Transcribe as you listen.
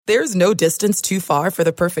There's no distance too far for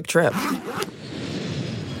the perfect trip.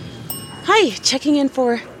 Hi, checking in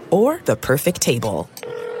for... Or the perfect table.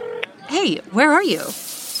 Hey, where are you?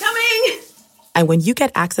 Coming! And when you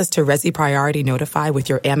get access to Resi Priority Notify with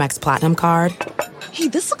your Amex Platinum card... Hey,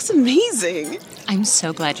 this looks amazing. I'm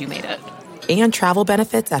so glad you made it. And travel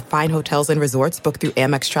benefits at fine hotels and resorts booked through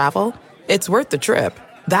Amex Travel, it's worth the trip.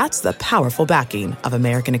 That's the powerful backing of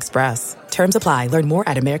American Express. Terms apply. Learn more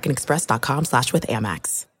at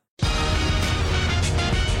americanexpress.com/withAmex.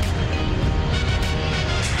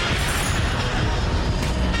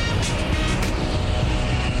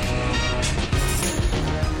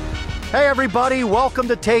 Hey everybody, welcome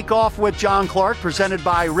to Take Off with John Clark, presented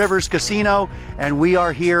by Rivers Casino, and we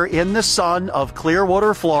are here in the sun of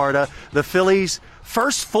Clearwater, Florida, the Phillies'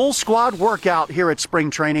 first full squad workout here at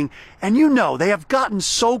spring training, and you know they have gotten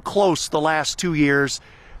so close the last 2 years,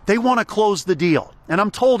 they want to close the deal. And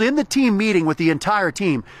I'm told in the team meeting with the entire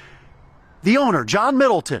team, the owner, John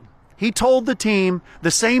Middleton, he told the team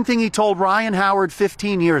the same thing he told Ryan Howard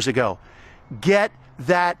 15 years ago, get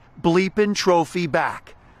that bleeping trophy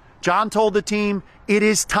back. John told the team, it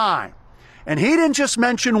is time. And he didn't just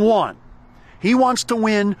mention one. He wants to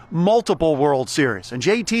win multiple World Series. And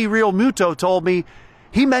JT Realmuto told me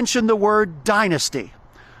he mentioned the word dynasty.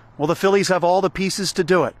 Well, the Phillies have all the pieces to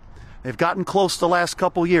do it. They've gotten close the last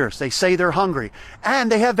couple years. They say they're hungry.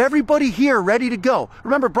 And they have everybody here ready to go.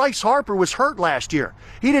 Remember, Bryce Harper was hurt last year.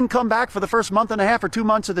 He didn't come back for the first month and a half or 2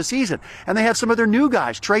 months of the season. And they had some of their new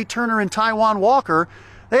guys, Trey Turner and Taijuan Walker.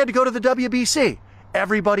 They had to go to the WBC.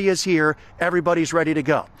 Everybody is here. Everybody's ready to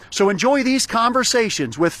go. So enjoy these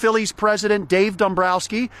conversations with Phillies president Dave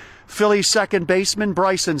Dombrowski, Phillies second baseman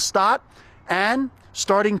Bryson Stott, and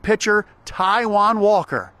starting pitcher Taijuan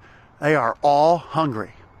Walker. They are all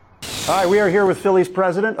hungry. All right, we are here with Phillies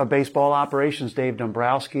president of baseball operations, Dave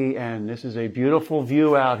Dombrowski, and this is a beautiful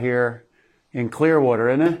view out here in Clearwater,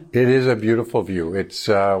 isn't it? It is a beautiful view. It's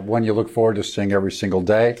one you look forward to seeing every single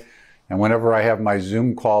day. And whenever I have my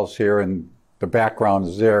Zoom calls here and the background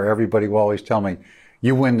is there, everybody will always tell me,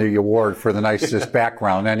 you win the award for the nicest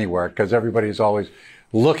background anywhere, because everybody's always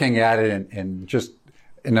looking at it and just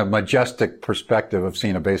in a majestic perspective of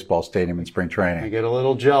seeing a baseball stadium in spring training. I get a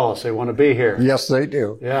little jealous. They want to be here. Yes, they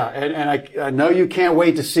do. Yeah, and I know you can't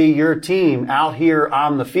wait to see your team out here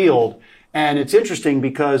on the field. And it's interesting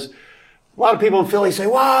because a lot of people in Philly say,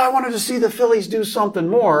 well, I wanted to see the Phillies do something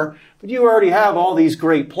more. But you already have all these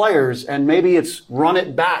great players, and maybe it's run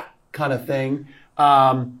it back kind of thing.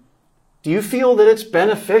 Do you feel that it's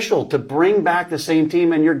beneficial to bring back the same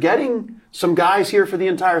team? And you're getting some guys here for the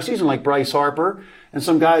entire season, like Bryce Harper, and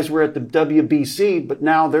some guys were at the WBC, but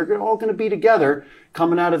now they're all going to be together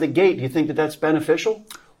coming out of the gate. Do you think that that's beneficial?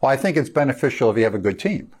 Well, I think it's beneficial if you have a good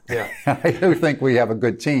team. Yeah. I do think we have a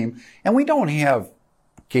good team, and we don't have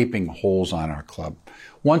gaping holes on our club.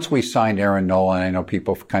 Once we signed Aaron Nola, and I know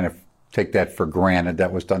people kind of take that for granted.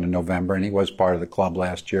 That was done in November, and he was part of the club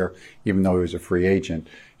last year, even though he was a free agent.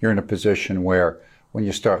 You're in a position where when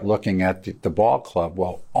you start looking at the ball club,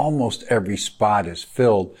 well, almost every spot is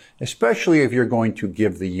filled, especially if you're going to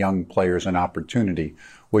give the young players an opportunity,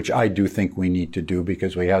 which I do think we need to do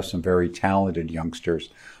because we have some very talented youngsters.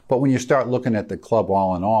 But when you start looking at the club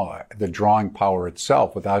all in all, the drawing power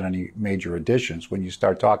itself without any major additions, when you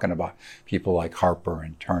start talking about people like Harper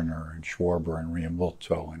and Turner and Schwarber and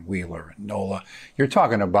Realmuto and Wheeler and Nola, you're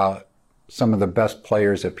talking about some of the best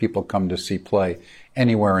players that people come to see play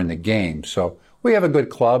anywhere in the game. So we have a good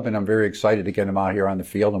club, and I'm very excited to get them out here on the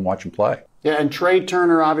field and watch them play. Yeah, and Trey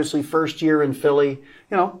Turner, obviously first year in Philly,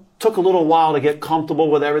 took a little while to get comfortable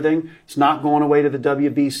with everything. It's not going away to the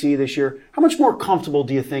WBC this year. How much more comfortable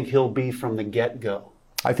do you think he'll be from the get-go?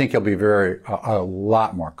 I think he'll be a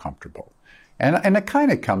lot more comfortable. And it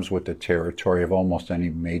kind of comes with the territory of almost any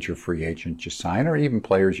major free agent you sign or even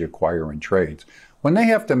players you acquire in trades. When they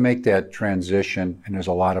have to make that transition and there's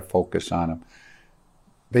a lot of focus on them,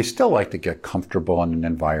 they still like to get comfortable in an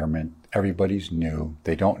environment. Everybody's new.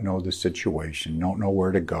 They don't know the situation, don't know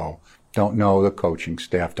where to go, don't know the coaching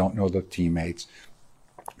staff, don't know the teammates.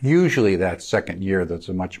 Usually that second year, that's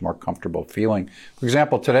a much more comfortable feeling. For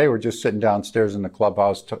example, today we're just sitting downstairs in the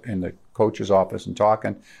clubhouse in the coach's office and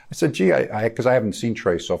talking. I said, gee, because I haven't seen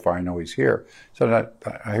Trey so far, I know he's here. So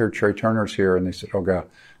I heard Trey Turner's here, and they said, oh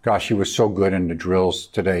gosh, he was so good in the drills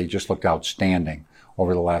today. He just looked outstanding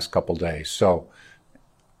over the last couple days. So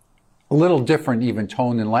a little different even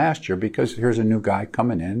tone than last year because here's a new guy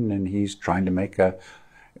coming in and he's trying to make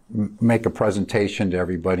a presentation to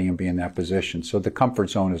everybody and be in that position. So the comfort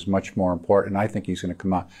zone is much more important. I think he's going to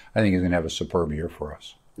come out. I think he's going to have a superb year for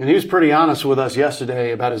us. And he was pretty honest with us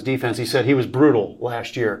yesterday about his defense. He said he was brutal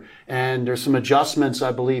last year. And there's some adjustments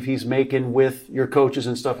I believe he's making with your coaches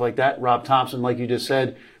and stuff like that. Rob Thompson, like you just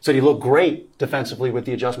said he looked great defensively with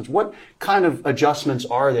the adjustments. What kind of adjustments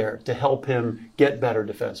are there to help him get better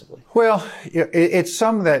defensively? Well, it's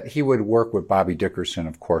some that he would work with Bobby Dickerson,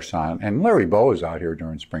 of course, on. And Larry Bowe was out here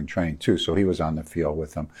during spring training, too, so he was on the field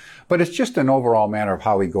with them. But it's just an overall matter of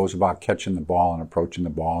how he goes about catching the ball and approaching the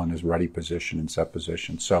ball in his ready position and set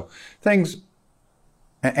position. So things,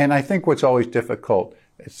 and I think what's always difficult,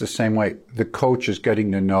 it's the same way. The coach is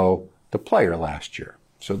getting to know the player last year.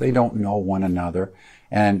 So they don't know one another.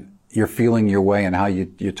 And you're feeling your way in how you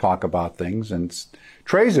talk about things. And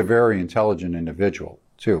Trey's a very intelligent individual,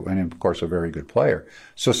 too, and of course a very good player.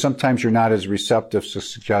 So sometimes you're not as receptive to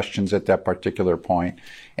suggestions at that particular point.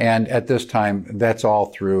 And at this time, that's all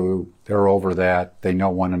through. They're over that. They know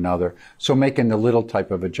one another. So making the little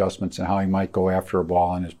type of adjustments in how he might go after a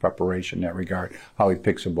ball and his preparation in that regard, how he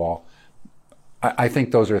picks a ball, I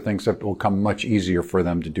think those are things that will come much easier for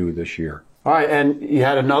them to do this year. All right, and you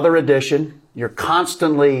had another addition. You're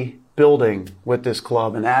constantly building with this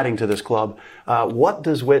club and adding to this club. What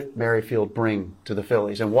does Whit Merrifield bring to the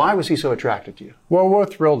Phillies, and why was he so attractive to you? Well, we're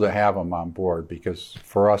thrilled to have him on board because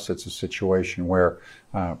for us it's a situation where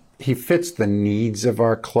he fits the needs of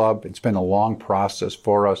our club. It's been a long process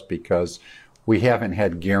for us because we haven't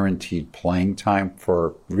had guaranteed playing time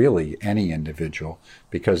for really any individual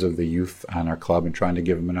because of the youth on our club and trying to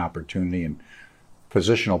give him an opportunity and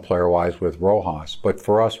positional player-wise with Rojas. But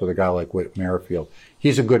for us, with a guy like Whit Merrifield,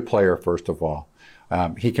 he's a good player, first of all.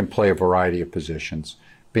 He can play a variety of positions.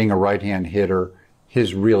 Being a right-hand hitter,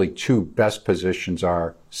 his really two best positions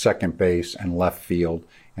are second base and left field.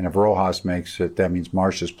 And if Rojas makes it, that means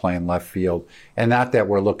Marsh is playing left field. And not that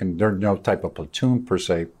we're looking, there's no type of platoon per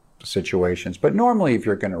se situations. But normally if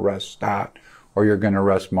you're going to rest Stott or you're going to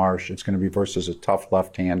rest Marsh, it's going to be versus a tough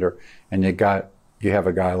left-hander. And you have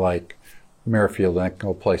a guy like Merrifield that can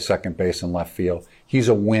go play second base and left field. He's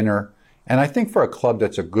a winner. And I think for a club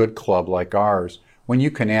that's a good club like ours, when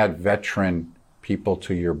you can add veteran people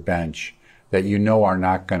to your bench that you know are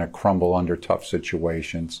not going to crumble under tough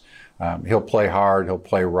situations, he'll play hard, he'll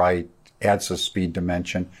play right, adds a speed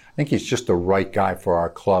dimension. I think he's just the right guy for our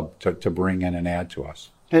club to bring in and add to us.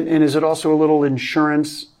 And is it also a little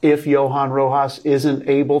insurance if Johan Rojas isn't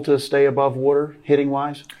able to stay above water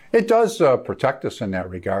hitting-wise? It does protect us in that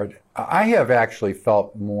regard. I have actually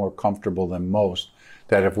felt more comfortable than most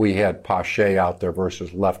that if we had Pache out there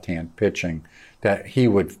versus left-hand pitching, that he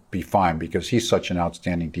would be fine because he's such an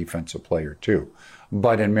outstanding defensive player too.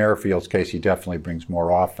 But in Merrifield's case, he definitely brings more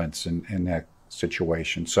offense in that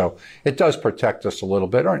situation. So it does protect us a little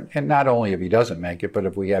bit, and not only if he doesn't make it, but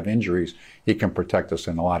if we have injuries, he can protect us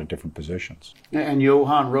in a lot of different positions. And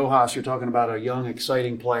Johan Rojas, you're talking about a young,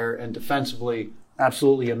 exciting player, and defensively,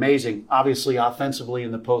 absolutely amazing. Obviously, offensively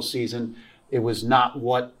in the postseason, it was not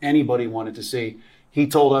what anybody wanted to see. He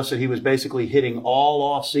told us that he was basically hitting all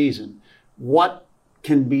off season. What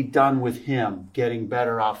can be done with him getting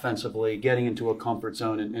better offensively, getting into a comfort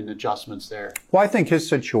zone and adjustments there? Well, I think his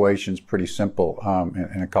situation is pretty simple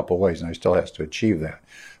in a couple of ways, and he still has to achieve that.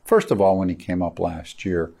 First of all, when he came up last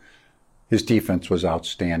year, his defense was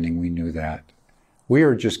outstanding. We knew that. We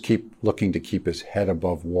were just looking to keep his head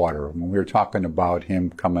above water. When we were talking about him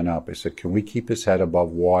coming up, I said, can we keep his head above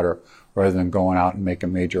water rather than going out and make a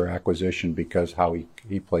major acquisition because how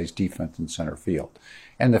he plays defense in center field?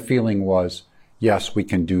 And the feeling was, yes, we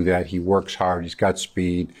can do that. He works hard. He's got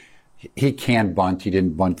speed. He can bunt. He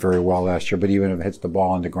didn't bunt very well last year, but even if it hits the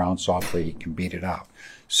ball on the ground softly, he can beat it out.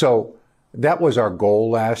 So that was our goal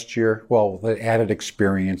last year. Well, the added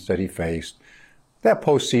experience that he faced. That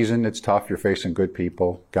postseason, it's tough. You're facing good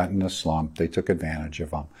people. Got in a slump. They took advantage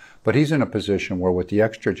of him. But he's in a position where with the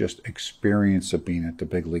extra just experience of being at the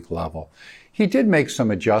big league level, he did make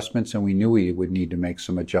some adjustments, and we knew he would need to make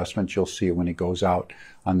some adjustments. You'll see it when he goes out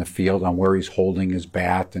on the field on where he's holding his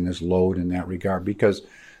bat and his load in that regard. Because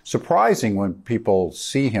surprising when people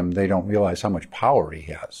see him, they don't realize how much power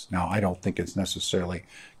he has. Now, I don't think it's necessarily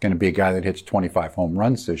going to be a guy that hits 25 home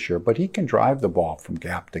runs this year, but he can drive the ball from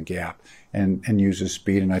gap to gap and use his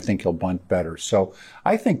speed, and I think he'll bunt better. So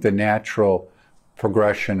I think the natural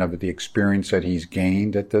progression of the experience that he's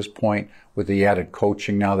gained at this point with the added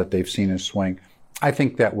coaching now that they've seen his swing, I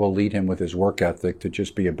think that will lead him with his work ethic to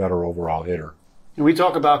just be a better overall hitter. And we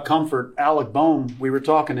talk about comfort. Alec Bohm, we were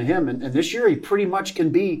talking to him, and this year he pretty much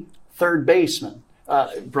can be third baseman.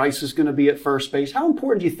 Bryce is going to be at first base. How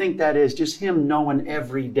important do you think that is, just him knowing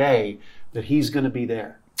every day that he's going to be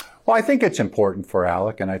there? Well, I think it's important for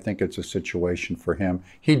Alec, and I think it's a situation for him.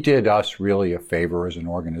 He did us really a favor as an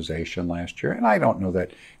organization last year, and I don't know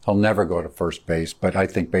that he'll never go to first base, but I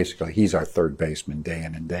think basically he's our third baseman day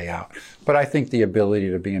in and day out. But I think the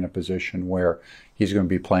ability to be in a position where he's going to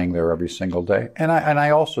be playing there every single day. And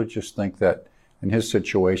I also just think that in his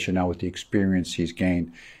situation now with the experience he's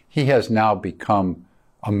gained, he has now become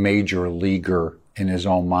a major leaguer in his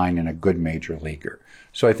own mind and a good major leaguer.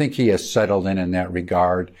 So I think he has settled in that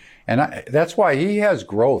regard. And that's why he has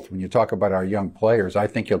growth. When you talk about our young players, I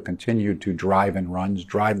think he'll continue to drive and runs,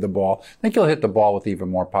 drive the ball. I think he'll hit the ball with even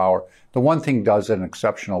more power. The one thing he does at an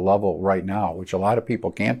exceptional level right now, which a lot of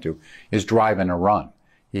people can't do, is drive and a run.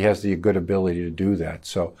 He has the good ability to do that.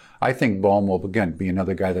 So I think Bohm will, again, be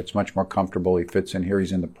another guy that's much more comfortable. He fits in here.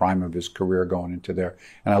 He's in the prime of his career going into there.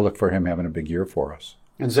 And I look for him having a big year for us.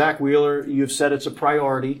 And Zach Wheeler, you've said it's a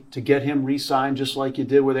priority to get him re-signed just like you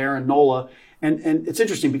did with Aaron Nola. And it's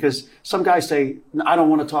interesting because some guys say, I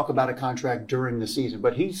don't want to talk about a contract during the season.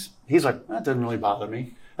 But he's like, that doesn't really bother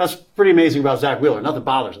me. That's pretty amazing about Zach Wheeler. Nothing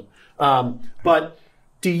bothers him. But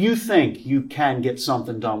do you think you can get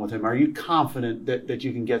something done with him? Are you confident that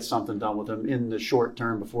you can get something done with him in the short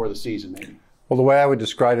term before the season maybe? Well, the way I would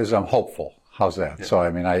describe it is I'm hopeful. How's that? Yeah. So,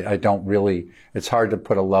 I mean, I don't really, it's hard to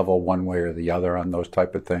put a level one way or the other on those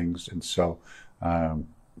type of things. And so,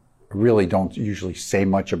 really don't usually say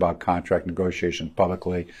much about contract negotiations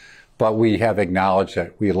publicly, but we have acknowledged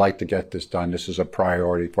that we'd like to get this done. This is a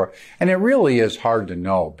priority for it. And it really is hard to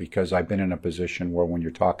know because I've been in a position where when you're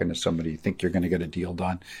talking to somebody, you think you're going to get a deal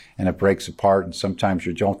done and it breaks apart. And sometimes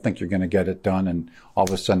you don't think you're going to get it done and all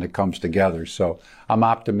of a sudden it comes together. So I'm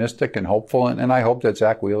optimistic and hopeful. And I hope that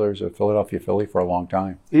Zach Wheeler is a Philadelphia Philly for a long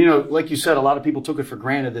time. You know, like you said, a lot of people took it for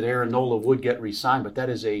granted that Aaron Nola would get re-signed, but that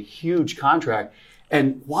is a huge contract.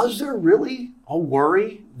 And was there really a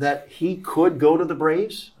worry that he could go to the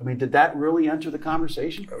Braves? I mean, did that really enter the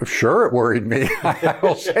conversation? Sure, it worried me. I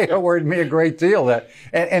will say it worried me a great deal.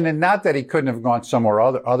 And not that he couldn't have gone somewhere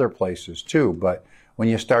other places too, but when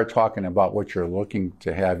you start talking about what you're looking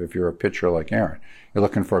to have if you're a pitcher like Aaron, you're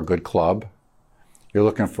looking for a good club. You're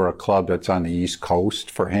looking for a club that's on the East Coast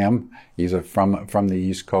for him. He's from the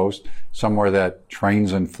East Coast, somewhere that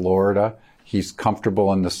trains in Florida. He's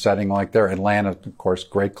comfortable in the setting like there. Atlanta, of course,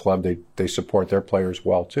 great club. They support their players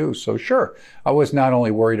well, too. So, sure, I was not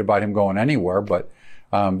only worried about him going anywhere, but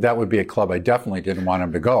that would be a club I definitely didn't want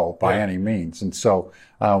him to go by any means. And so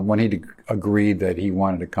when he agreed that he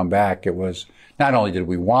wanted to come back, it was not only did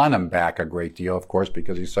we want him back a great deal, of course,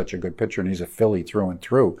 because he's such a good pitcher and he's a Philly through and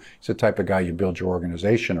through. He's the type of guy you build your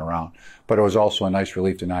organization around. But it was also a nice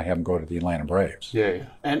relief to not have him go to the Atlanta Braves. Yeah.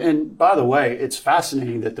 And by the way, it's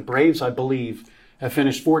fascinating that the Braves, I believe, have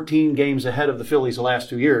finished 14 games ahead of the Phillies the last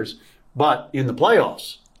 2 years. But in the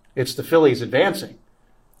playoffs, it's the Phillies advancing.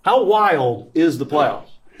 How wild is the playoffs?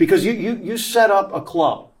 Because you set up a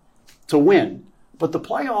club to win, but the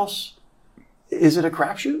playoffs, is it a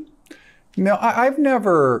crapshoot? No, I've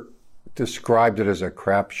never described it as a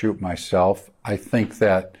crapshoot myself. I think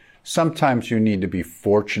that sometimes you need to be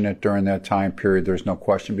fortunate during that time period. There's no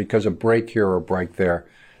question, because a break here or a break there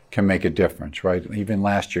can make a difference, right? Even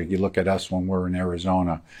last year, you look at us when we're in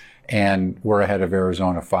Arizona, and we're ahead of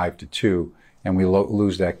Arizona 5-2, and we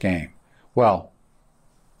lose that game. Well,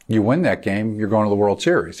 you win that game, you're going to the World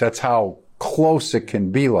Series. That's how close it can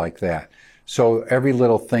be like that. So every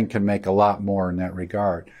little thing can make a lot more in that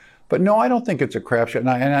regard. But no, I don't think it's a crapshoot. And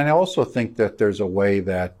I also think that there's a way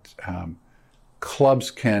that clubs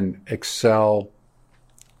can excel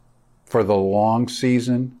for the long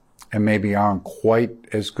season and maybe aren't quite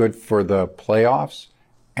as good for the playoffs,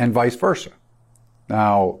 and vice versa.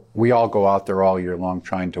 Now, we all go out there all year long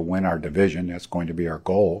trying to win our division. That's going to be our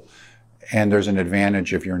goal. And there's an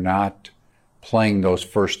advantage if you're not playing those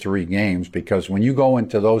first 3 games, because when you go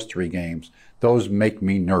into those 3 games, those make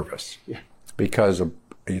me nervous. Yeah. Because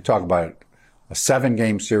you talk about a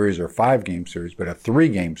 7-game series or a 5-game series, but a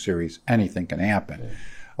 3-game series, anything can happen. Yeah.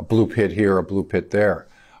 A blue pit here, a blue pit there.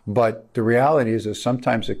 But the reality is that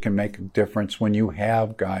sometimes it can make a difference when you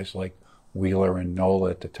have guys like Wheeler and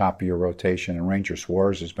Nola at the top of your rotation, and Ranger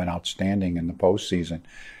Suarez has been outstanding in the postseason.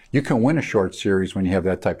 You can win a short series when you have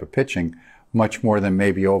that type of pitching, much more than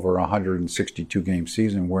maybe over a 162-game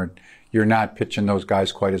season where you're not pitching those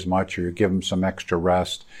guys quite as much, or you give them some extra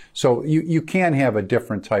rest. So you can have a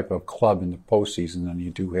different type of club in the postseason than you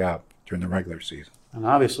do have during the regular season. And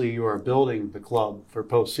obviously you are building the club for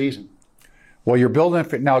postseason. Well, you're building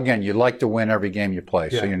it. Now, again, you'd like to win every game you play,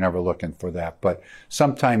 so you're never looking for that. But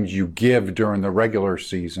sometimes you give during the regular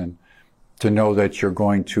season to know that you're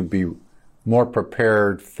going to be more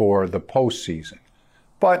prepared for the postseason.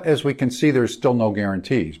 But as we can see, there's still no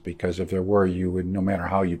guarantees, because if there were, you would, no matter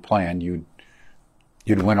how you planned, you'd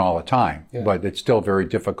win all the time. Yeah. But it's still very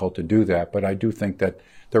difficult to do that. But I do think that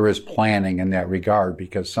there is planning in that regard,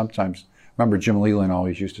 because sometimes, remember Jim Leland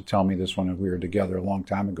always used to tell me this when we were together a long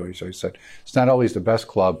time ago. He said, it's not always the best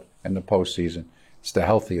club in the postseason. It's the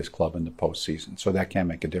healthiest club in the postseason. So that can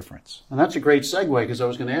make a difference. And that's a great segue, because I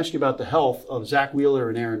was going to ask you about the health of Zack Wheeler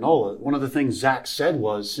and Aaron Nola. One of the things Zack said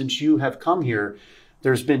was, since you have come here,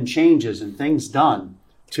 there's been changes and things done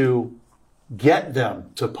to get them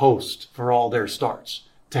to post for all their starts,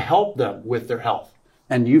 to help them with their health.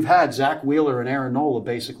 And you've had Zack Wheeler and Aaron Nola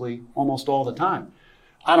basically almost all the time.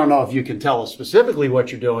 I don't know if you can tell us specifically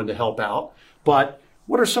what you're doing to help out, but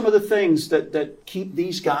what are some of the things that keep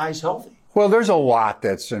these guys healthy? Well, there's a lot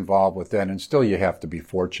that's involved with that, and still you have to be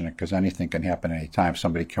fortunate, because anything can happen anytime.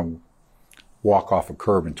 Somebody can walk off a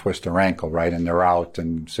curb and twist their ankle, right, and they're out,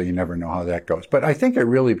 and so you never know how that goes. But I think it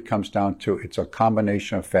really comes down to, it's a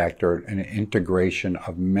combination of factor and an integration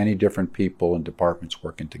of many different people and departments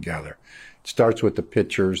working together. It starts with the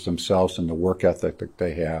pitchers themselves and the work ethic that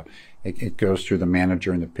they have. It goes through the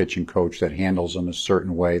manager and the pitching coach that handles them a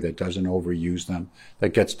certain way, that doesn't overuse them, that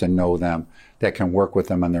gets to know them, that can work with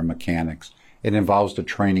them on their mechanics. It involves the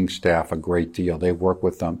training staff a great deal. They work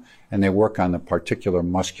with them, and they work on the particular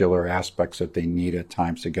muscular aspects that they need at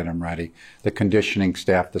times to get them ready. The conditioning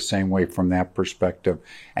staff the same way from that perspective.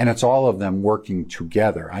 And it's all of them working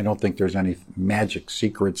together. I don't think there's any magic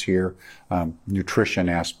secrets here, nutrition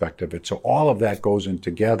aspect of it. So all of that goes in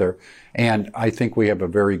together. And I think we have a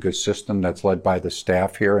very good system that's led by the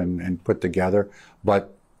staff here and put together.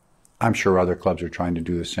 But I'm sure other clubs are trying to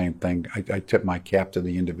do the same thing. I tip my cap to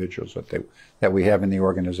the individuals that we have in the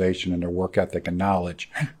organization and their work ethic and knowledge.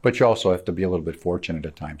 But you also have to be a little bit fortunate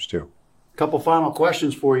at times, too. A couple final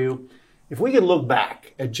questions for you. If we could look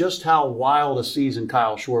back at just how wild a season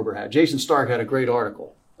Kyle Schwarber had. Jason Stark had a great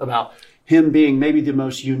article about him being maybe the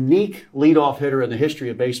most unique leadoff hitter in the history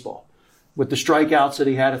of baseball. With the strikeouts that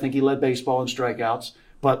he had, I think he led baseball in strikeouts.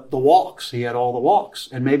 But the walks, he had all the walks.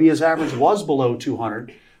 And maybe his average was below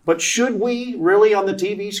 200. But should we really on the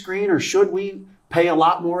TV screen, or should we pay a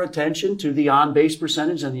lot more attention to the on-base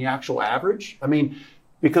percentage than the actual average? I mean,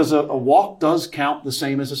 because a walk does count the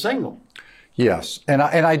same as a single. Yes. And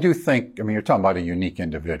I do think, I mean, you're talking about a unique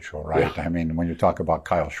individual, right? Yeah. I mean, when you talk about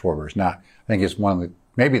Kyle Schwarber, I think it's one of the,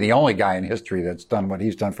 maybe the only guy in history that's done what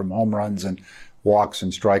he's done from home runs and walks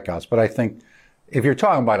and strikeouts. But I think if you're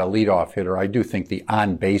talking about a leadoff hitter, I do think the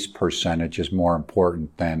on-base percentage is more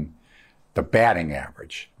important than the batting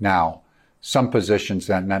average. Now, some positions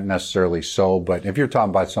that not necessarily so, but if you're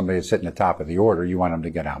talking about somebody that's hitting the top of the order, you want them to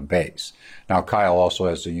get on base. Now, Kyle also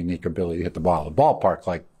has the unique ability to hit the ball at the ballpark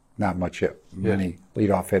like not many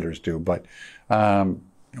leadoff hitters do. But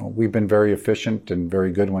we've been very efficient and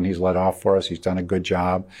very good when he's led off for us. He's done a good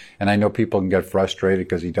job. And I know people can get frustrated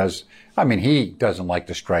because he doesn't like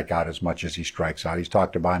to strike out as much as he strikes out. He's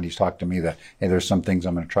talked to me that, hey, there's some things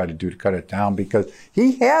I'm going to try to do to cut it down, because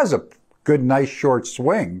he has a good, nice, short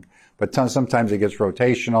swing, but sometimes he gets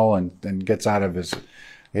rotational and gets out of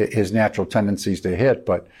his natural tendencies to hit.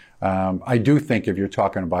 But I do think if you're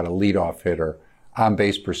talking about a leadoff hitter,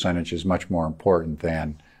 on-base percentage is much more important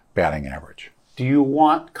than batting average. Do you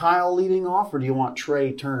want Kyle leading off, or do you want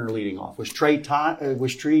Trey Turner leading off? Was Trey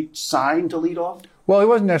signed to lead off? Well, he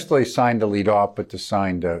wasn't necessarily signed to lead off, but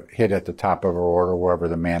signed to hit at the top of our order wherever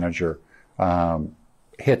the manager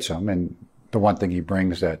hits him. And the one thing he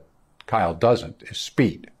brings that Kyle doesn't is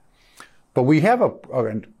speed. But we have a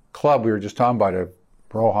club, we were just talking about it,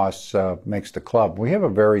 Rojas makes the club. We have a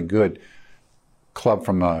very good club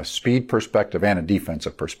from a speed perspective and a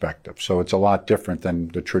defensive perspective. So it's a lot different than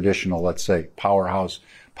the traditional, let's say, powerhouse,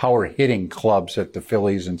 power hitting clubs at the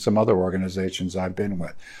Phillies and some other organizations I've been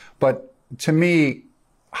with. But to me,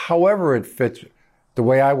 however it fits, the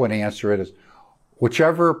way I would answer it is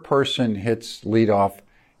whichever person hits leadoff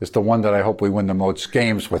is the one that I hope we win the most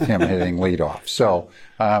games with him hitting leadoff. So,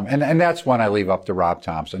 and that's one I leave up to Rob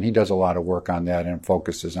Thompson. He does a lot of work on that and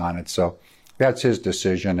focuses on it. So that's his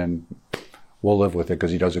decision, and we'll live with it because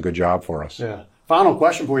he does a good job for us. Yeah. Final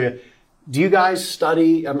question for you. Do you guys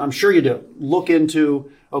study, I'm sure you do, look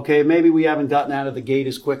into, okay, maybe we haven't gotten out of the gate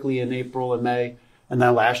as quickly in April and May, and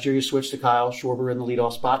then last year you switched to Kyle Schwarber in the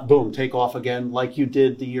leadoff spot, boom, take off again like you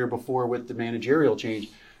did the year before with the managerial change.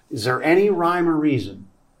 Is there any rhyme or reason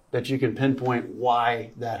that you can pinpoint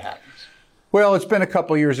why that happens? Well, it's been a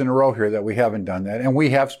couple of years in a row here that we haven't done that, and we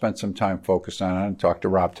have spent some time focused on it and talked to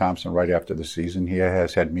Rob Thompson right after the season. He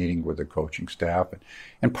has had meetings with the coaching staff,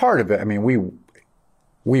 and part of it, I mean,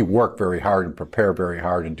 we work very hard and prepare very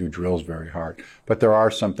hard and do drills very hard. But there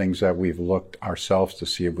are some things that we've looked ourselves to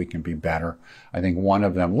see if we can be better. I think one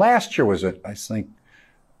of them, last year was, I think,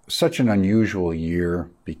 such an unusual year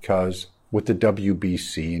because with the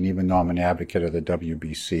WBC, and even though I'm an advocate of the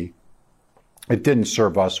WBC, it didn't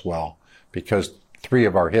serve us well because 3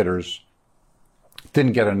 of our hitters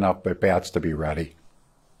didn't get enough at bats to be ready.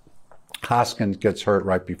 Hoskins gets hurt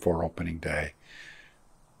right before opening day.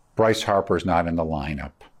 Bryce Harper's not in the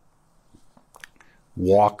lineup.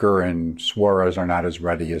 Walker and Suarez are not as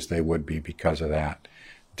ready as they would be because of that.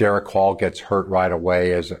 Derek Hall gets hurt right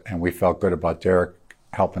away, and we felt good about Derek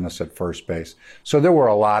helping us at first base. So there were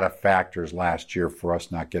a lot of factors last year for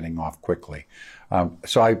us not getting off quickly.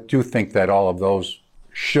 So I do think that all of those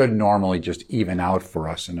should normally just even out for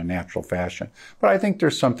us in a natural fashion. But I think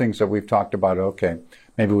there's some things that we've talked about, okay,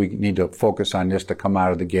 maybe we need to focus on this to come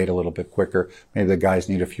out of the gate a little bit quicker. Maybe the guys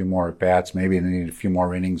need a few more at-bats. Maybe they need a few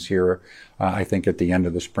more innings here. I think at the end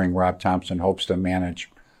of the spring, Rob Thompson hopes to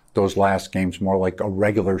manage those last games more like a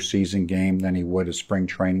regular season game than he would a spring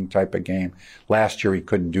training type of game. Last year he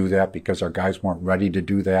couldn't do that because our guys weren't ready to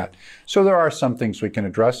do that. So there are some things we can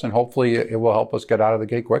address, and hopefully it will help us get out of the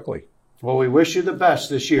gate quickly. Well, we wish you the best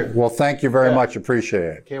this year. Well, thank you very much. Appreciate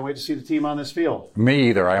it. Can't wait to see the team on this field. Me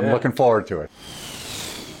either. I'm looking forward to it.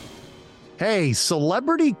 Hey,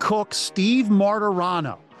 celebrity cook Steve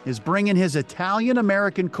Martirano is bringing his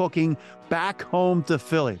Italian-American cooking back home to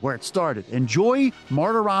Philly, where it started. Enjoy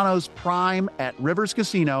Martirano's Prime at Rivers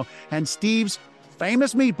Casino and Steve's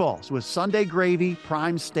famous meatballs with Sunday gravy,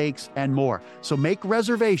 prime steaks, and more. So make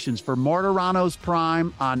reservations for Martirano's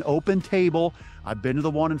Prime on Open Table. I've been to the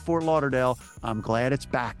one in Fort Lauderdale. I'm glad it's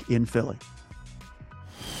back in Philly.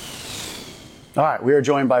 All right, we are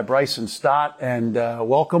joined by Bryson Stott, and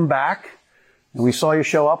welcome back. And we saw you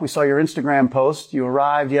show up. We saw your Instagram post. You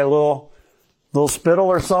arrived. You had a little spittle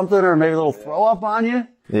or something, or maybe a little throw up on you.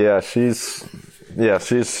 Yeah, she's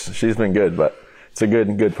been good, but it's a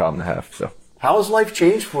good problem to have. So, how has life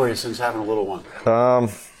changed for you since having a little one?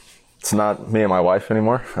 It's not me and my wife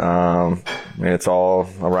anymore. It's all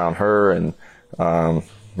around her, and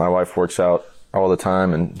my wife works out all the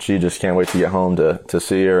time, and she just can't wait to get home to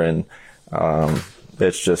see her. And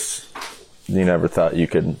it's just, you never thought you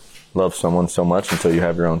could love someone so much until you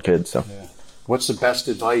have your own kids. So, what's the best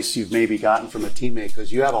advice you've maybe gotten from a teammate?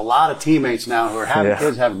 Because you have a lot of teammates now who are having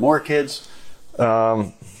kids, having more kids.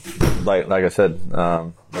 Like I said,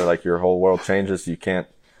 like your whole world changes. You can't.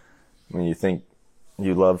 You think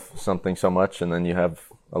you love something so much, and then you have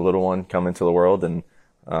a little one come into the world, and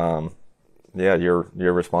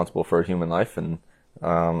you're responsible for a human life, and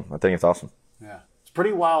I think it's awesome. Yeah.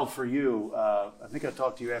 Pretty wild for you. I think I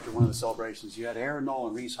talked to you after one of the celebrations. You had Aaron Nola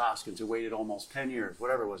and Rhys Hoskins, who waited almost 10 years,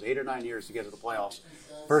 whatever it was, 8 or 9 years to get to the playoffs.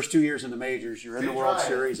 First 2 years in the majors, you're in the World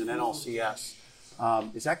Series and NLCS.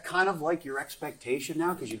 Is that kind of like your expectation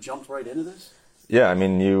now because you jumped right into this? Yeah,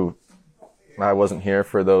 I wasn't here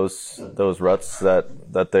for those ruts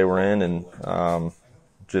that they were in, and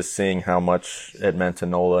just seeing how much it meant to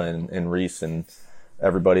Nola and Rhys and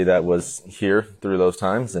everybody that was here through those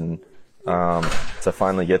times, and to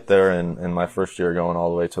finally get there, and my first year going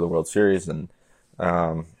all the way to the World Series, and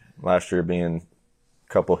last year being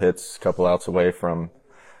a couple hits, couple outs away from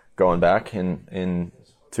going back in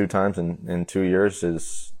 2 times in 2 years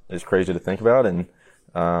is crazy to think about. And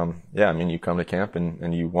you come to camp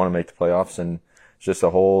and you want to make the playoffs, and it's just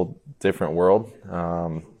a whole different world.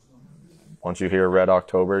 Once you hear Red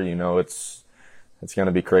October, you know it's going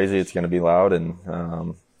to be crazy, it's going to be loud, and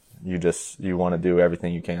you want to do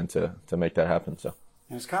everything you can to make that happen. So,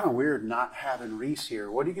 and it's kind of weird not having Rhys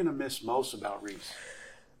here. What are you going to miss most about Rhys?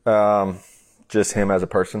 Just him as a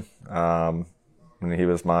person. He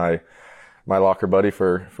was my locker buddy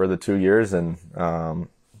for the 2 years, and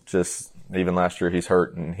just even last year he's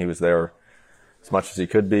hurt, and he was there as much as he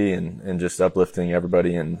could be, and just uplifting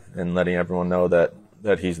everybody and letting everyone know that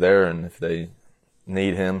he's there, and if they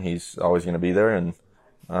need him, he's always going to be there. And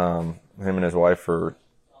him and his wife are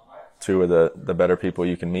 2 of the better people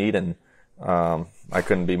you can meet, and I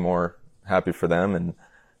couldn't be more happy for them and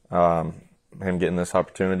him getting this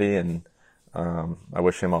opportunity, and I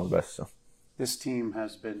wish him all the best. So, this team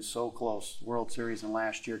has been so close. World Series and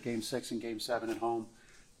last year, Game 6 and Game 7 at home.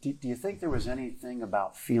 Do you think there was anything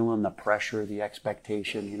about feeling the pressure, the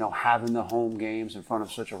expectation, having the home games in front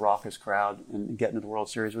of such a raucous crowd and getting to the World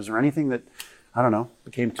Series? Was there anything that, I don't know,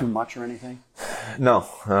 became too much or anything? No.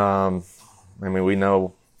 We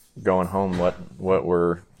know going home what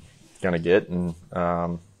we're going to get, and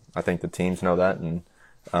I think the teams know that, and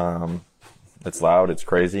it's loud, it's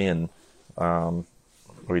crazy, and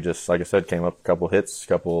we just, like I said, came up a couple hits,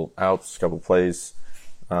 couple outs, couple plays,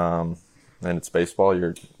 and it's baseball.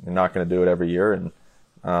 You're not going to do it every year, and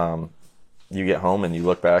you get home and you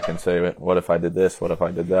look back and say, what if I did this? What if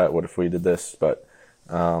I did that? What if we did this? But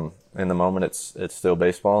in the moment, it's still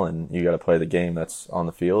baseball, and you got to play the game that's on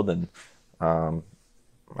the field. And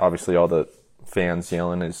obviously, all the fans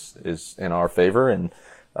yelling is in our favor, and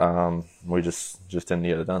we just didn't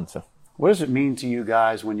get it done. So, what does it mean to you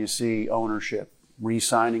guys when you see ownership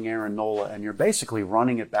re-signing Aaron Nola, and you're basically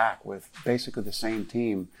running it back with basically the same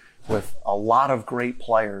team with a lot of great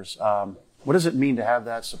players? What does it mean to have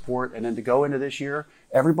that support, and then to go into this year?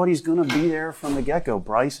 Everybody's going to be there from the get-go.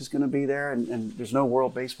 Bryce is going to be there, and there's no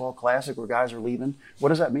World Baseball Classic where guys are leaving. What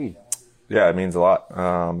does that mean? Yeah, it means a lot.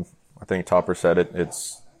 I think Topper said it.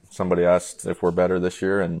 It's somebody asked if we're better this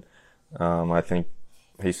year, and I think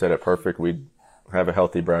he said it perfect. We have a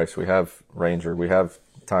healthy Bryce. We have Ranger. We have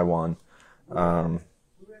Taijuan. All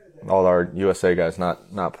our USA guys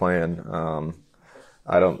not playing.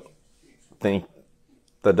 I don't think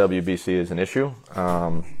the WBC is an issue,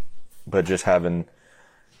 but just having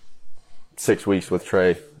 6 weeks with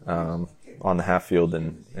Trey on the half field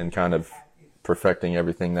and kind of perfecting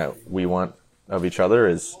everything that we want of each other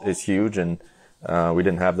is huge. And we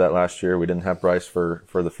didn't have that last year. We didn't have Bryce for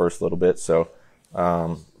the first little bit. So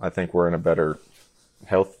I think we're in a better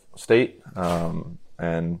health state.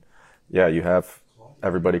 And yeah, you have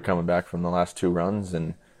everybody coming back from the last 2 runs,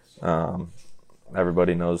 and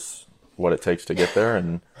everybody knows what it takes to get there,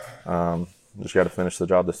 and just got to finish the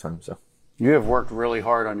job this time. So you have worked really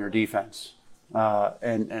hard on your defense,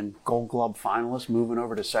 and Gold Glove finalist moving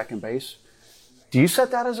over to second base. Do you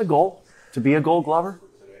set that as a goal to be a Gold Glover?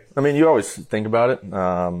 I mean, you always think about it.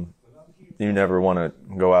 You never want to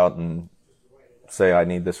go out and say, I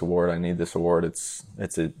need this award, I need this award. It's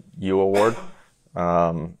a you award.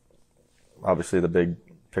 Obviously, the big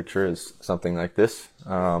picture is something like this.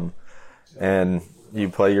 And you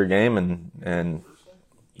play your game, and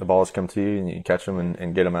the balls come to you, and you catch them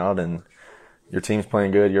and get them out. And your team's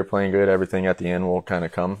playing good, you're playing good. Everything at the end will kind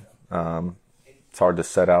of come. It's hard to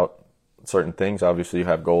set out certain things. Obviously, you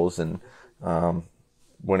have goals, and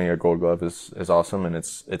winning a Gold Glove is awesome, and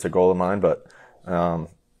it's a goal of mine. But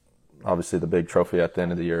obviously, the big trophy at the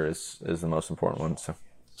end of the year is the most important one. So,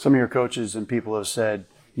 some of your coaches and people have said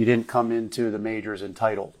you didn't come into the majors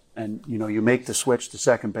entitled, and you make the switch to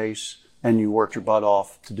second base, and you worked your butt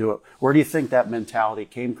off to do it. Where do you think that mentality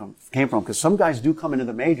came from? Because some guys do come into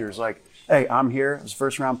the majors like, hey, I'm here, it's a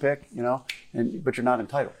first-round pick, but you're not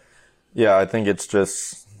entitled. Yeah, I think it's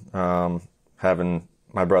just having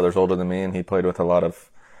my brother's older than me, and he played with a lot of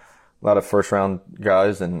first-round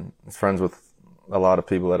guys, and is friends with a lot of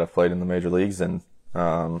people that have played in the major leagues, and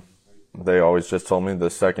they always just told me the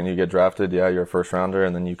second you get drafted, yeah, you're a first-rounder,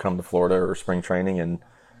 and then you come to Florida or spring training, and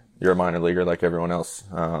you're a minor leaguer like everyone else.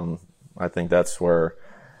 I think that's where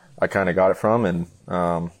I kind of got it from, and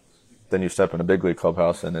then you step in a big league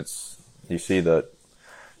clubhouse, and you see the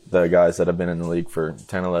guys that have been in the league for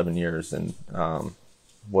 10, 11 years, and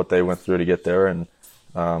what they went through to get there, and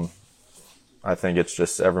I think it's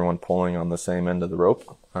just everyone pulling on the same end of the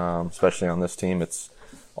rope, especially on this team. It's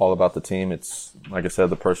all about the team. It's, like I said,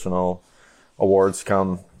 the personal awards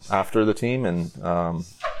come after the team, and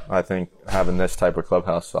I think having this type of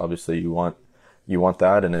clubhouse, obviously you want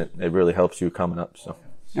that, and it really helps you coming up. So.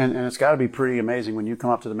 And it's got to be pretty amazing when you come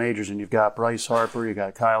up to the majors and you've got Bryce Harper, you've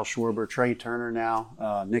got Kyle Schwarber, Trey Turner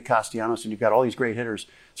now, Nick Castellanos, and you've got all these great hitters.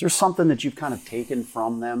 Is there something that you've kind of taken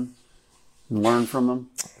from them and learned from them?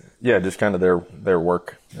 Yeah, just kind of their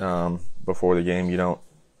work before the game.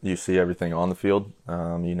 You see everything on the field.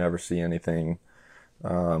 You never see anything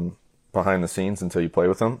behind the scenes until you play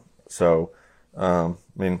with them. So,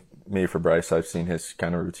 me for Bryce, I've seen his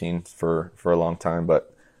kind of routine for a long time,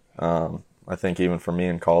 but I think even for me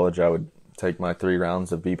in college, I would take my 3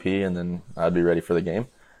 rounds of BP and then I'd be ready for the game.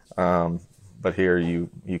 But here you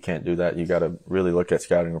can't do that. You got to really look at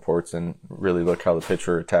scouting reports and really look how the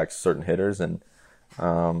pitcher attacks certain hitters. And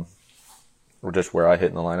just where I hit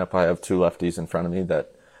in the lineup, I have 2 lefties in front of me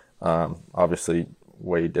that obviously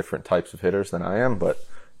way different types of hitters than I am, but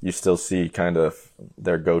you still see kind of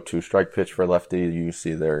their go-to strike pitch for lefty. You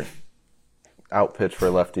see their out pitch for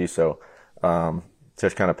lefty. So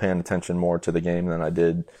just kind of paying attention more to the game than I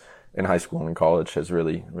did in high school and in college has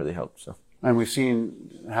really, really helped. So. And we've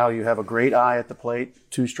seen how you have a great eye at the plate,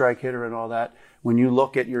 2-strike hitter and all that. When you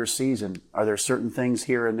look at your season, are there certain things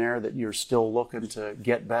here and there that you're still looking to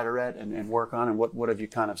get better at and work on? And what have you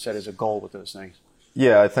kind of set as a goal with those things?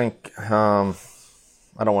 Yeah, I think I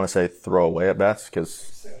don't want to say throw away at bats,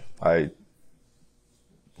 because I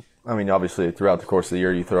mean, obviously throughout the course of the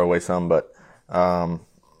year you throw away some, but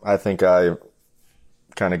I think I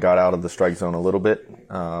kind of got out of the strike zone a little bit,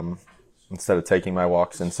 instead of taking my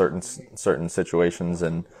walks in certain situations,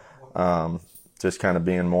 and just kind of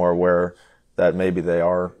being more aware that maybe they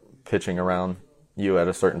are pitching around you at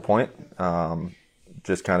a certain point.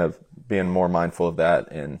 Just kind of being more mindful of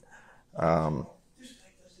that, and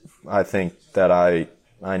I think that I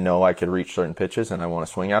know I could reach certain pitches and I want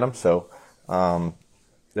to swing at them. So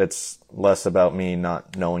it's less about me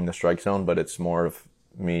not knowing the strike zone, but it's more of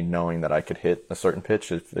me knowing that I could hit a certain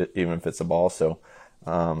pitch, even if it's a ball. So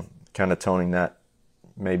kind of toning that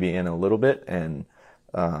maybe in a little bit, and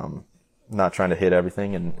not trying to hit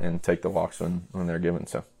everything and take the walks when they're given.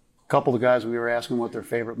 So. A couple of guys, we were asking what their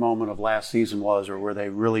favorite moment of last season was, or where they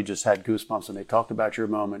really just had goosebumps, and they talked about your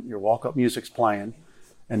moment. Your walk-up music's playing,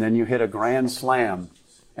 and then you hit a grand slam,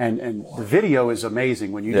 and the video is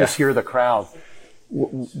amazing when you just hear the crowd.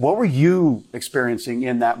 What were you experiencing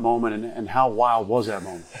in that moment, and how wild was that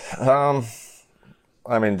moment?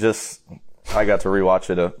 I mean, I got to rewatch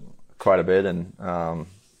it quite a bit, and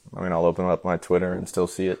I'll open up my Twitter and still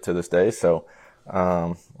see it to this day. So,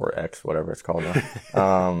 or X, whatever it's called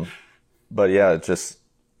now. But yeah,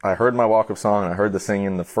 I heard my walk-up song, and I heard the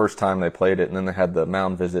singing the first time they played it, and then they had the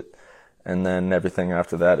mound visit, and then everything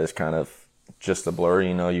after that is kind of just a blur.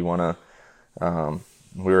 You know, you want to,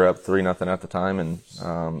 we were up 3-0 at the time, and,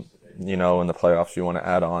 in the playoffs you want to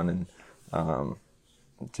add on, and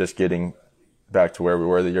just getting back to where we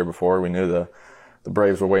were the year before. We knew the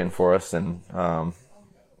Braves were waiting for us, and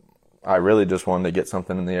I really just wanted to get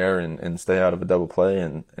something in the air and stay out of a double play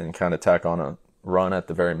and kind of tack on a run at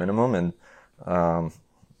the very minimum, and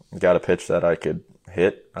got a pitch that I could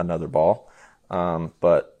hit, another ball.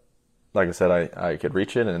 But like I said, I could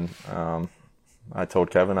reach it, and I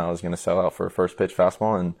told Kevin I was going to sell out for a first pitch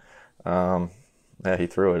fastball, and he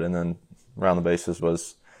threw it, and then around the bases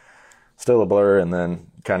was still a blur, and then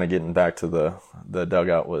kind of getting back to the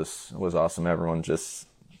dugout was awesome. Everyone just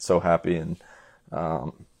so happy, and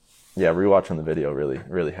rewatching the video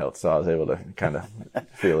really helped. So I was able to kind of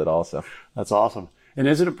feel it also. That's awesome. And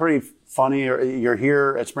isn't it pretty funny? You're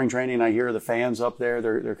here at spring training, and I hear the fans up there.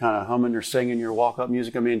 They're kind of humming, they're singing your walk-up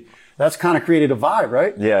music. I mean, that's kind of created a vibe,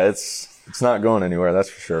 right? Yeah, it's not going anywhere, that's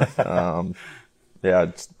for sure.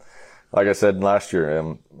 Like I said last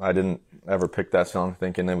year, I didn't ever pick that song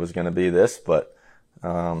thinking it was going to be this, but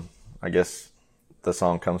I guess the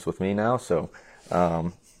song comes with me now. So,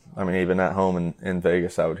 even at home in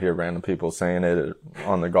Vegas, I would hear random people saying it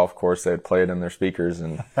on the golf course. They'd play it in their speakers,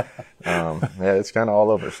 and it's kind of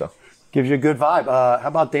all over. So, gives you a good vibe. How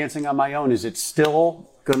about Dancing on My Own? Is it still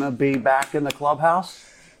gonna be back in the clubhouse?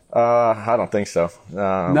 I don't think so.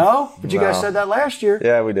 No, but you guys said that last year.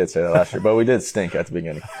 Yeah, we did say that last year, but we did stink at the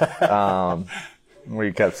beginning.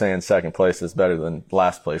 We kept saying second place is better than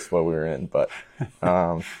last place what we were in, but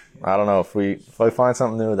I don't know if we find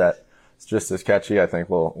something new that. It's just as catchy, I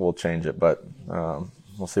think we'll change it, but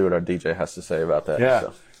we'll see what our DJ has to say about that. Yeah,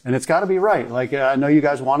 so. And it's got to be right. Like I know you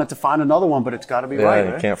guys wanted to find another one, but it's got to be right.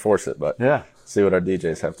 Yeah, you can't force it, but see what our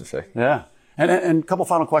DJs have to say. Yeah, and a couple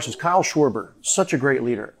final questions. Kyle Schwarber, such a great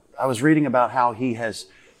leader. I was reading about how he has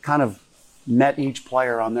kind of met each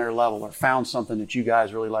player on their level or found something that you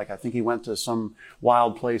guys really like. I think he went to some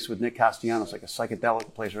wild place with Nick Castellanos, like a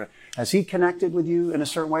psychedelic place. Has he connected with you in a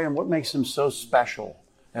certain way, and what makes him so special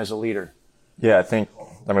as a leader? Yeah, I think,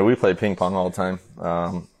 we play ping pong all the time.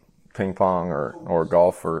 Ping pong or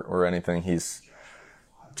golf or anything. He's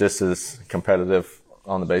just as competitive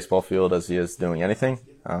on the baseball field as he is doing anything.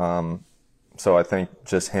 So I think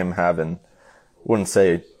just him having, wouldn't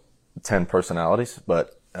say 10 personalities,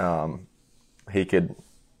 but he could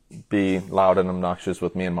be loud and obnoxious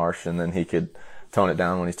with me and Marsh, and then he could tone it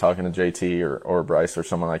down when he's talking to JT or Bryce or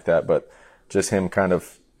someone like that. But just him kind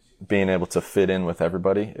of being able to fit in with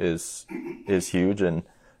everybody is huge, and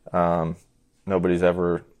nobody's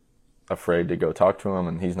ever afraid to go talk to him,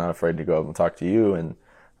 and he's not afraid to go up and talk to you, and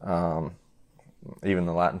even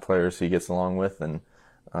the Latin players he gets along with, and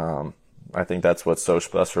I think that's what's so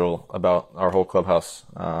special about our whole clubhouse.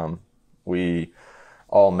 We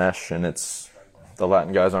all mesh, and it's the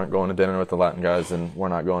Latin guys aren't going to dinner with the Latin guys, and we're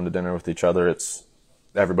not going to dinner with each other. It's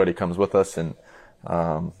everybody comes with us, and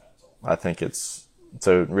I think it's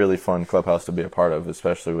a really fun clubhouse to be a part of,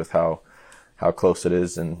 especially with how close it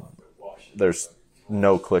is, and there's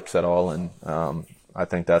no cliques at all, and I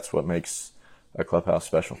think that's what makes a clubhouse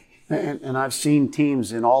special. And I've seen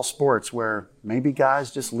teams in all sports where maybe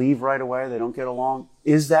guys just leave right away, they don't get along.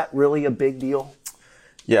 Is that really a big deal?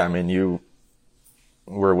 Yeah,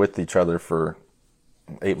 we're with each other for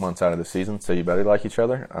 8 months out of the season, so you better like each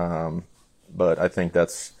other. But I think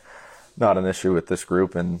that's not an issue with this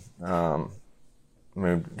group, and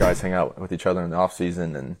guys hang out with each other in the off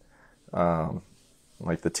season, and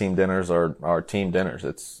like the team dinners are team dinners.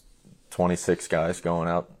 It's 26 guys going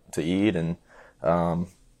out to eat, and I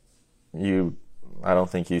don't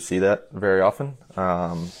think you see that very often.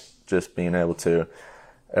 Just being able to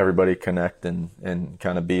everybody connect and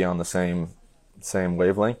kind of be on the same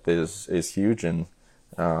wavelength is huge. And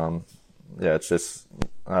it's just,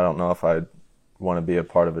 I don't know if I'd want to be a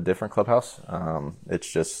part of a different clubhouse.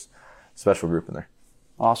 It's just a special group in there.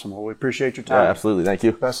 Awesome. Well, we appreciate your time. Yeah, absolutely. Thank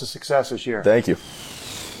you. Best of success this year. Thank you.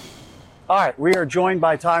 All right, we are joined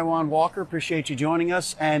by Taijuan Walker. Appreciate you joining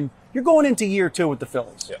us. And you're going into year 2 with the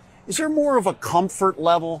Phillies. Yeah. Is there more of a comfort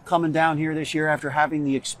level coming down here this year after having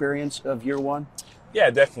the experience of year 1?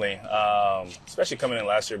 Yeah, definitely. Especially coming in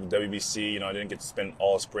last year with WBC, I didn't get to spend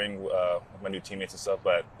all spring with my new teammates and stuff,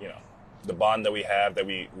 but, the bond that we have, that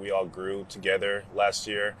we all grew together last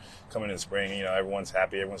year, coming in spring, everyone's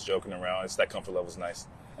happy, everyone's joking around. It's that comfort level is nice.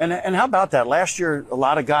 And how about that? Last year, a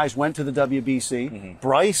lot of guys went to the WBC. Mm-hmm.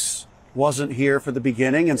 Bryce wasn't here for the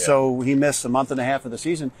beginning, and so he missed a month and a half of the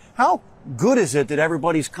season. How good is it that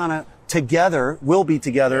everybody's kind of together, will be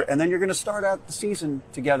together, and then you're going to start out the season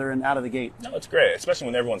together and out of the gate? No, it's great, especially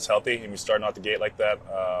when everyone's healthy and you're starting out the gate like that.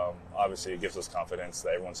 Obviously, it gives us confidence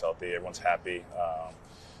that everyone's healthy, everyone's happy,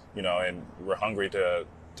 and we're hungry to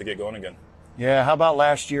get going again. Yeah, how about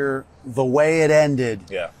last year, the way it ended?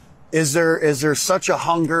 Yeah. Is there such a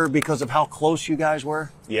hunger because of how close you guys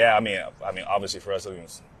were? Yeah, I mean, obviously for us, it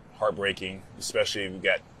was heartbreaking, especially we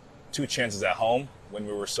got 2 chances at home when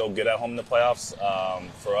we were so good at home in the playoffs.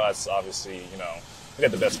 For us, obviously, we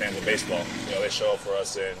got the best fans in baseball. They show up for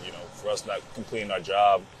us, and, for us not completing our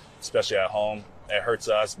job, especially at home, it hurts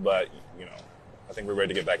us, but, I think we're ready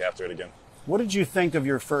to get back after it again. What did you think of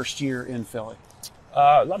your first year in Philly?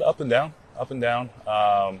 A lot of up and down.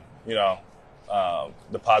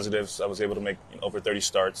 The positives, I was able to make over 30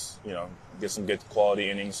 starts, get some good quality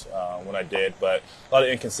innings when I did, but a lot of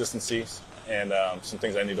inconsistencies and some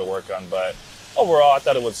things I need to work on. But overall, I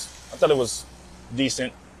thought it was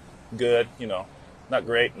decent, good, not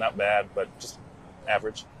great, not bad, but just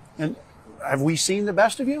average. And have we seen the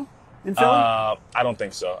best of you in Philly? I don't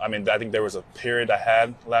think so. I think there was a period I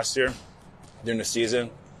had last year during the season,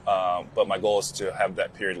 but my goal is to have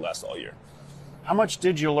that period last all year. How much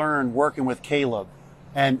did you learn working with Caleb?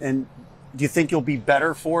 And do you think you'll be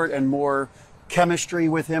better for it and more chemistry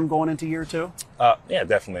with him going into year 2? Yeah,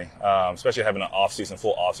 definitely. Especially having an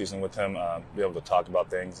full off season with him, be able to talk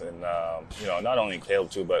about things, and not only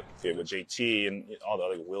Caleb too, but with JT and all the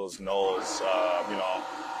other Wills, Knowles,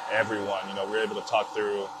 everyone. We're able to talk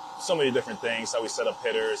through so many different things, how we set up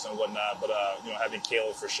hitters and whatnot. But having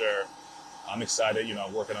Caleb for sure, I'm excited.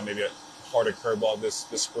 Working on maybe a harder curveball this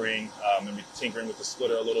spring, maybe tinkering with the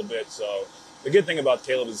splitter a little bit. So the good thing about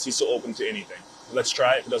Caleb is he's so open to anything. Let's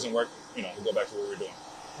try it. If it doesn't work, we'll go back to what we're doing.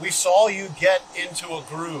 We saw you get into a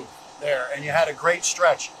groove there, and you had a great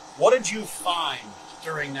stretch. What did you find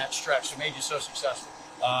during that stretch that made you so successful?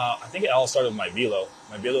 I think it all started with my velo.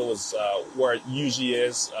 My velo was where it usually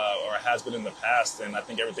is, or it has been in the past, and I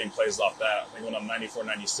think everything plays off that. I think when I'm 94,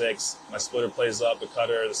 96, my splitter plays up, the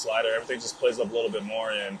cutter, the slider, everything just plays up a little bit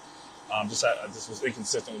more, and I just was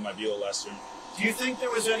inconsistent with my velo last year. Do you think there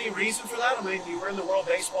was any reason for that? You were in the World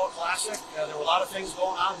Baseball Classic. There were a lot of things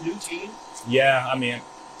going on, new team. Yeah, it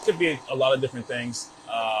could be a lot of different things.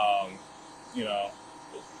 I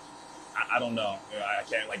don't know. I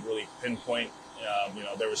can't really pinpoint.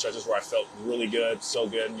 There were stretches where I felt really good, so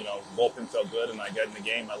good. Bullpen felt good, and I get in the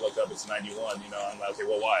game. I look up, it's 91. I'm like, okay,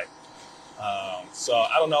 well, why? So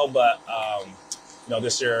I don't know, but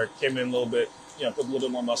this year came in a little bit. Put a little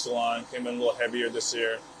bit more muscle on. Came in a little heavier this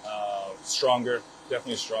year. Stronger,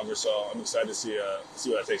 definitely stronger. So I'm excited to see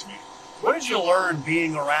where that takes me. What did you learn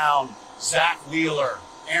being around Zach Wheeler,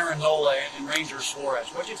 Aaron Nola, and Ranger Suarez?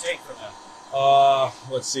 What did you take from them?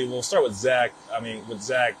 Let's see. We'll start with Zach. With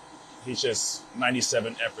Zach, he's just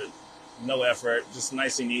 97 effort. No effort, just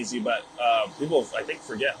nice and easy. But people, I think,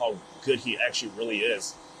 forget how good he actually really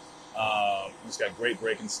is. He's got great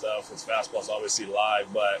breaking stuff. His fastball's obviously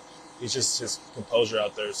live, but he's just, his composure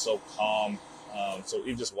out there is so calm. So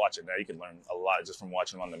even just watching that, you can learn a lot just from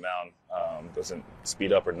watching him on the mound. Doesn't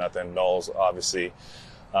speed up or nothing. Knowles, obviously,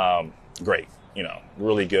 great.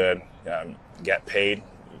 Really good. Got paid.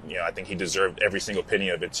 I think he deserved every single penny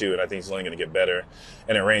of it too, and I think he's only going to get better.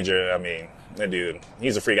 And then Ranger, that dude,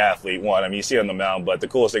 he's a freak athlete. You see it on the mound, but the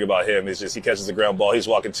coolest thing about him is just he catches the ground ball, he's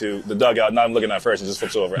walking to the dugout, not even looking at first, and just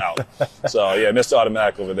flips over out. So yeah, Mr.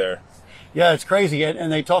 Automatic over there. Yeah, it's crazy. And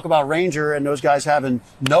they talk about Ranger and those guys having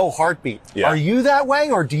no heartbeat. Yeah. Are you that way,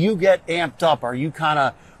 or do you get amped up? Are you kind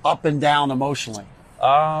of up and down emotionally?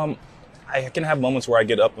 I I can have moments where I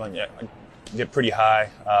get up and I get pretty high.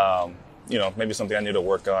 Maybe something I need to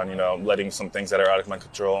work on, letting some things that are out of my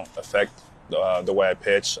control affect the way I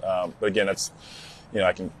pitch. But again, that's,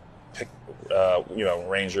 I can pick,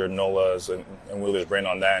 Ranger, Nola's, and Wheeler's brain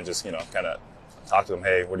on that and just, kind of talk to them.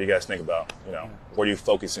 Hey, what do you guys think about? What are you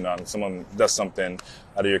focusing on? Someone does something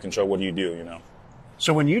out of your control. What do you do?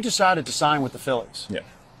 So when you decided to sign with the Phillies, Yeah.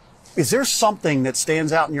 is there something that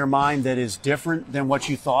stands out in your mind that is different than what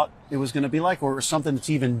you thought it was going to be like, or something that's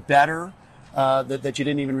even better that you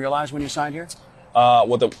didn't even realize when you signed here?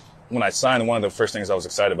 When I signed, one of the first things I was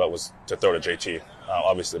excited about was to throw to JT.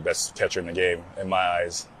 Obviously, the best catcher in the game in my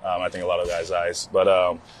eyes. I think a lot of guys' eyes.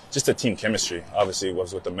 But just the team chemistry. Obviously, it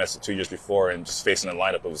was with the Mets 2 years before, and just facing the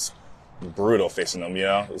lineup, it was brutal facing them.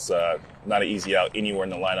 It was not an easy out anywhere in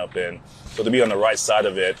the lineup, and so to be on the right side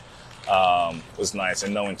of it was nice.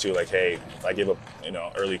 And knowing too, like, hey, if I give up,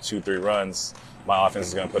 early 2-3 runs, my offense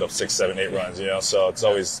is going to put up 6, 7, 8 runs. So it's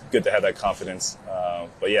always good to have that confidence.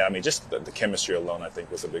 But yeah, just the chemistry alone, I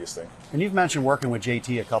think, was the biggest thing. And you've mentioned working with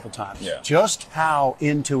JT a couple times. Yeah. Just how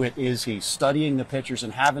into it is he, studying the pitchers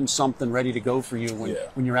and having something ready to go for you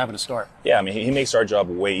when you're having to start? Yeah, he makes our job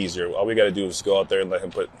way easier. All we got to do is go out there and let him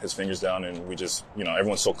put his fingers down, and we just,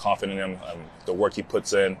 everyone's so confident in him. The work he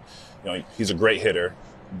puts in, he's a great hitter,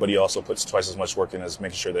 but he also puts twice as much work in as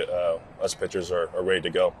making sure that us pitchers are ready to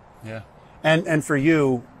go. Yeah. And for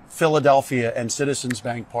you, Philadelphia and Citizens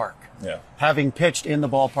Bank Park. Yeah. Having pitched in the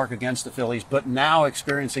ballpark against the Phillies, but now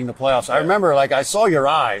experiencing the playoffs. I remember, I saw your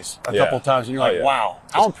eyes a couple times, and you're like, wow.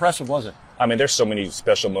 How impressive was it? There's so many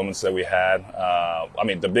special moments that we had.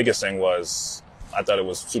 The biggest thing was, I thought it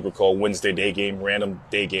was super cool. Wednesday day game, random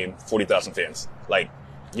day game, 40,000 fans.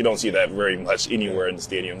 You don't see that very much anywhere in the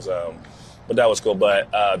stadiums. But that was cool.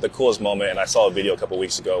 But the coolest moment, and I saw a video a couple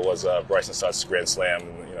weeks ago, was Bryson Stott's grand slam.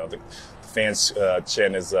 The fans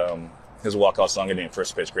chant his walkout song in the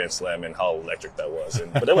first pitch grand slam, and how electric that was.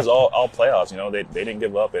 But it was all playoffs. They didn't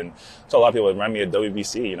give up, and so a lot of people remind me of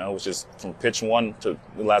WBC. It was just from pitch one to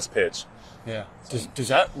the last pitch. Yeah. Does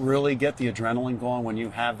that really get the adrenaline going when you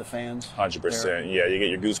have the fans? 100%. Yeah, you get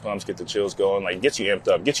your goosebumps, get the chills going. It gets you amped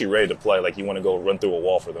up, gets you ready to play. You want to go run through a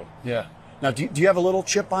wall for them. Yeah. Now, do you have a little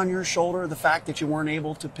chip on your shoulder, the fact that you weren't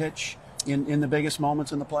able to pitch in the biggest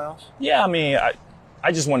moments in the playoffs? Yeah,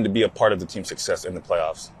 I just wanted to be a part of the team's success in the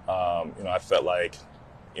playoffs. I felt like,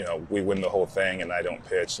 we win the whole thing and I don't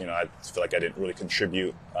pitch. I feel like I didn't really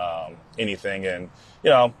contribute anything. And,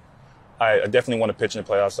 I definitely want to pitch in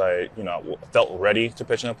the playoffs. I, felt ready to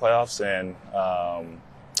pitch in the playoffs. And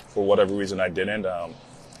for whatever reason I didn't.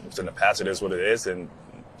 In the past, it is what it is. And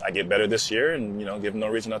I get better this year and, give no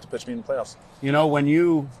reason not to pitch me in the playoffs. When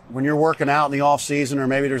you're working out in the off season, or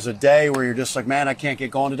maybe there's a day where you're just like, man, I can't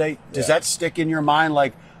get going today. Does that stick in your mind?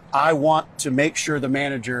 I want to make sure the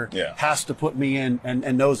manager has to put me in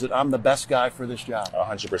and knows that I'm the best guy for this job.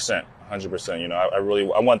 100%. 100%.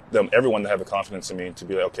 I want everyone to have the confidence in me to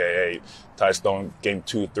be like, okay, hey, Ty's throwing game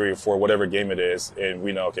 2, 3, or 4, whatever game it is. And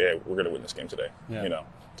we know, okay, we're going to win this game today. Yeah.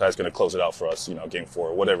 Ty's going to close it out for us, game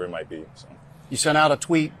 4, whatever it might be. So. You sent out a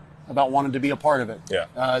tweet about wanting to be a part of it.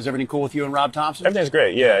 Yeah. Is everything cool with you and Rob Thompson? Everything's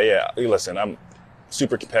great. Yeah. Listen, I'm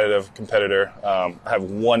super competitor. I have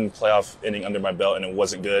one playoff inning under my belt, and it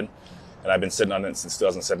wasn't good. And I've been sitting on it since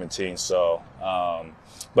 2017. So,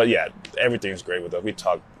 but yeah, everything's great with it. We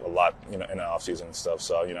talked a lot, in the offseason and stuff.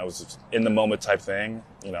 So, it was just in the moment type thing.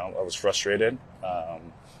 I was frustrated.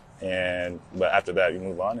 But after that, you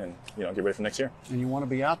move on and, get ready for next year. And you want to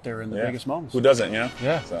be out there in the biggest moments. Who doesn't,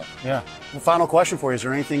 Yeah. So. Yeah. Well, final question for you. Is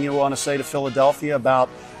there anything you want to say to Philadelphia about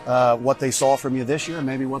what they saw from you this year, and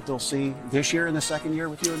maybe what they'll see this year in the second year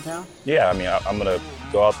with you in town? Yeah, I'm going to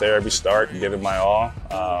go out there every start, give it my all,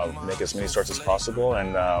 make as many starts as possible,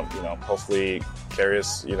 and, hopefully carry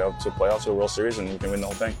us, to playoffs or World Series, and we can win the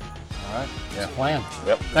whole thing. All right. Yeah. Plan.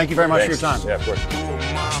 Yep. Thank you very much for your time. Yeah, of course.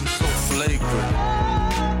 Oh, I'm so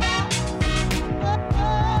flagrant.